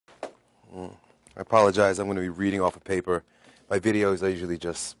I apologize. I'm going to be reading off a paper. My videos, I usually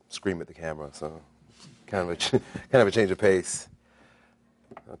just scream at the camera, so kind of a change of pace.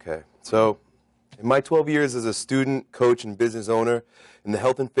 Okay, so in my 12 years as a student, coach, and business owner in the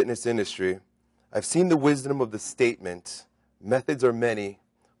health and fitness industry, I've seen the wisdom of the statement, methods are many,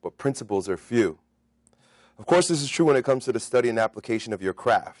 but principles are few. Of course, this is true when it comes to the study and application of your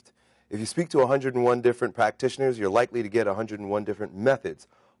craft. If you speak to 101 different practitioners, you're likely to get 101 different methods,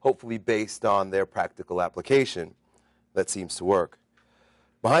 hopefully based on their practical application. That seems to work.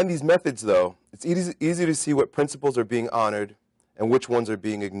 Behind these methods, though, it's easy to see what principles are being honored and which ones are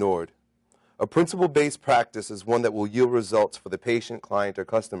being ignored. A principle-based practice is one that will yield results for the patient, client, or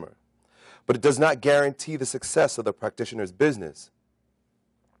customer, but it does not guarantee the success of the practitioner's business.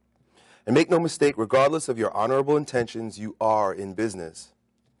 And make no mistake, regardless of your honorable intentions, you are in business.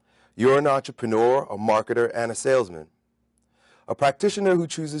 You're an entrepreneur, a marketer, and a salesman. A practitioner who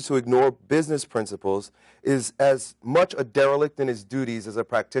chooses to ignore business principles is as much a derelict in his duties as a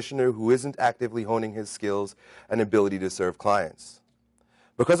practitioner who isn't actively honing his skills and ability to serve clients.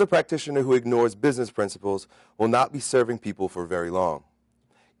 Because a practitioner who ignores business principles will not be serving people for very long.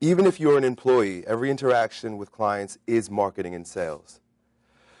 Even if you're an employee, every interaction with clients is marketing and sales.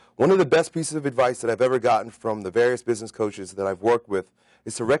 One of the best pieces of advice that I've ever gotten from the various business coaches that I've worked with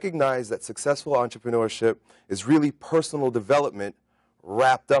is to recognize that successful entrepreneurship is really personal development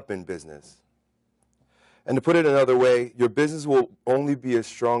wrapped up in business. And to put it another way, your business will only be as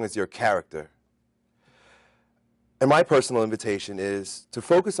strong as your character. And my personal invitation is to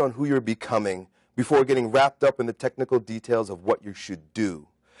focus on who you're becoming before getting wrapped up in the technical details of what you should do.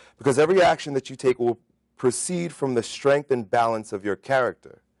 Because every action that you take will proceed from the strength and balance of your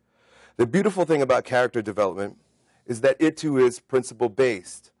character. The beautiful thing about character development is that it too is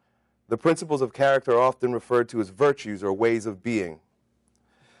principle-based. The principles of character are often referred to as virtues or ways of being.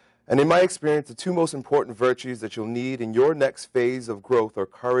 And in my experience, the two most important virtues that you'll need in your next phase of growth are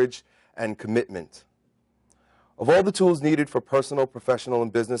courage and commitment. Of all the tools needed for personal, professional,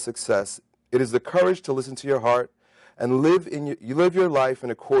 and business success, it is the courage to listen to your heart and live your life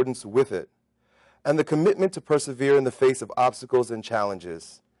in accordance with it, and the commitment to persevere in the face of obstacles and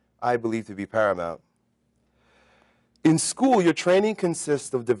challenges, I believe to be paramount. In school, your training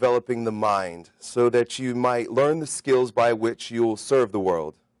consists of developing the mind so that you might learn the skills by which you will serve the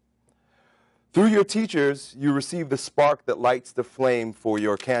world. Through your teachers, you receive the spark that lights the flame for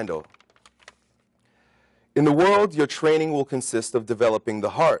your candle. In the world, your training will consist of developing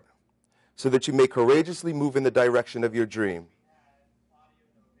the heart so that you may courageously move in the direction of your dream.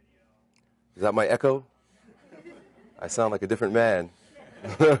 Is that my echo? I sound like a different man.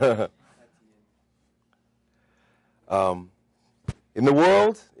 In the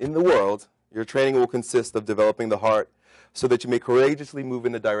world, your training will consist of developing the heart so that you may courageously move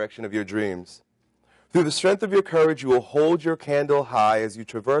in the direction of your dreams. Through the strength of your courage, you will hold your candle high as you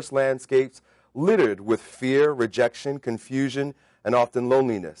traverse landscapes littered with fear, rejection, confusion, and often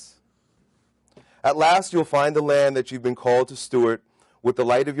loneliness. At last, you'll find the land that you've been called to steward with the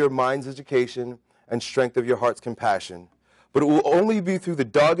light of your mind's education and strength of your heart's compassion. But it will only be through the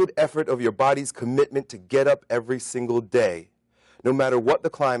dogged effort of your body's commitment to get up every single day, no matter what the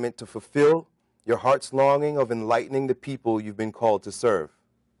climate, to fulfill your heart's longing of enlightening the people you've been called to serve.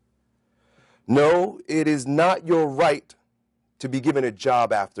 No, it is not your right to be given a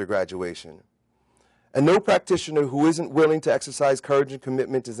job after graduation. And no practitioner who isn't willing to exercise courage and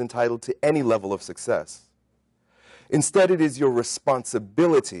commitment is entitled to any level of success. Instead, it is your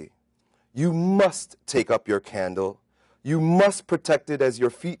responsibility. You must take up your candle. You must protect it as your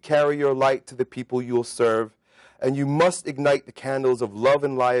feet carry your light to the people you'll serve, and you must ignite the candles of love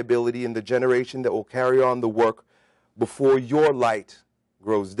and liability in the generation that will carry on the work before your light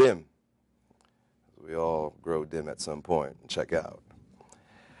grows dim. We all grow dim at some point. Check out.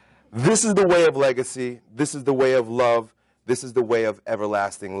 This is the way of legacy. This is the way of love. This is the way of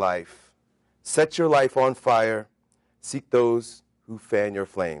everlasting life. Set your life on fire. Seek those who fan your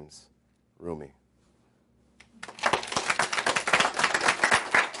flames. Rumi.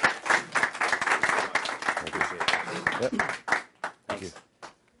 Yep. Thank you.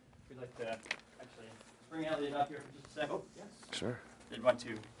 We'd like to actually bring Elliott up here for just a second. Oh, yes. Sure. Did want to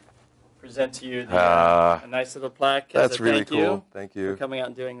present to you a nice little plaque. That's as a really thank cool. You Thank you. for coming out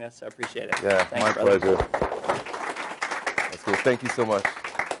and doing this. I appreciate it. Yeah, Thanks, my brother. pleasure. That's cool. Thank you so much.